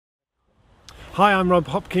Hi, I'm Rob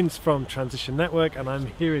Hopkins from Transition Network, and I'm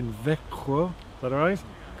here in Växjö. Is that alright?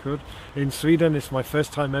 Good. In Sweden. It's my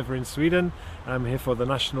first time ever in Sweden. I'm here for the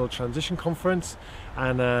National Transition Conference,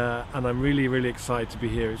 and I'm really excited to be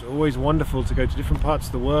here. It's always wonderful to go to different parts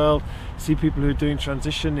of the world, see people who are doing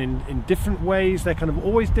transition in different ways. They're kind of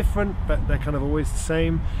always different, but they're kind of always the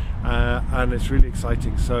same, and it's really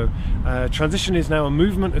exciting. So transition is now a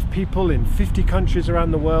movement of people in 50 countries around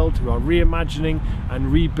the world who are reimagining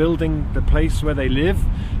and rebuilding the place where they live,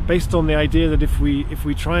 based on the idea that if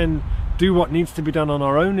we try and do what needs to be done on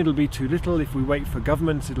our own, it'll be too little. If we wait for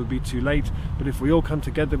governments, it'll be too late. But if we all come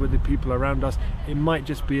together with the people around us, it might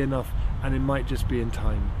just be enough, and it might just be in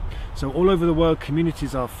time. So all over the world,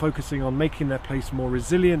 communities are focusing on making their place more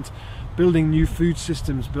resilient, building new food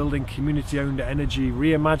systems, building community-owned energy,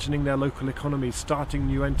 reimagining their local economies, starting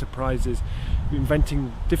new enterprises,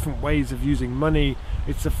 inventing different ways of using money.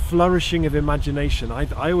 It's a flourishing of imagination.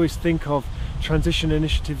 I always think of transition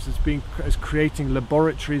initiatives as creating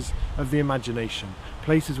laboratories of the imagination,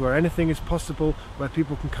 places where anything is possible, where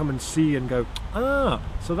people can come and see and go,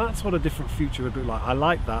 so that's what a different future would look like. I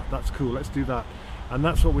like that, that's cool, let's do that. And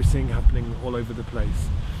that's what we're seeing happening all over the place.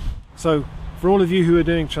 So for all of you who are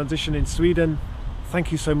doing transition in Sweden,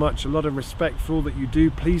 thank you so much. A lot of respect for all that you do.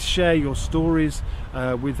 Please share your stories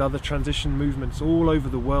with other transition movements all over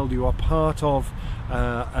the world. You are part of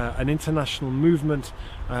an international movement,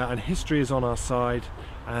 and history is on our side.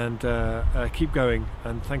 And keep going.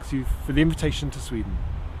 And thanks you for the invitation to Sweden.